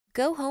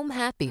Go home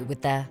happy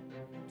with the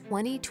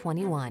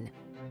 2021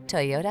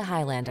 Toyota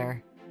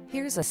Highlander.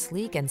 Here's a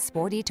sleek and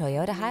sporty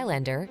Toyota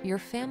Highlander your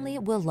family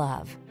will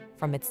love.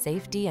 From its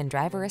safety and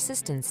driver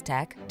assistance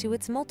tech to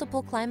its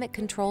multiple climate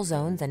control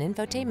zones and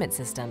infotainment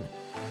system,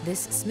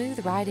 this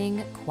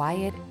smooth-riding,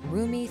 quiet,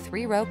 roomy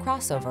three-row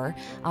crossover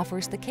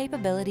offers the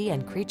capability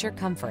and creature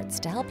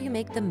comforts to help you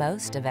make the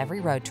most of every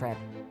road trip.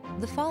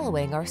 The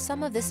following are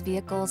some of this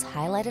vehicle's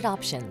highlighted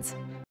options: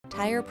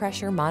 tire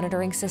pressure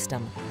monitoring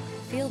system.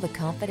 Feel the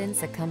confidence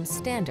that comes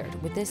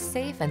standard with this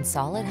safe and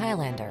solid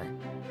Highlander.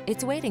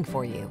 It's waiting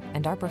for you,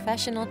 and our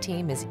professional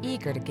team is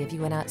eager to give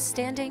you an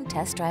outstanding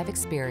test drive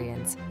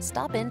experience.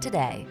 Stop in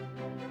today.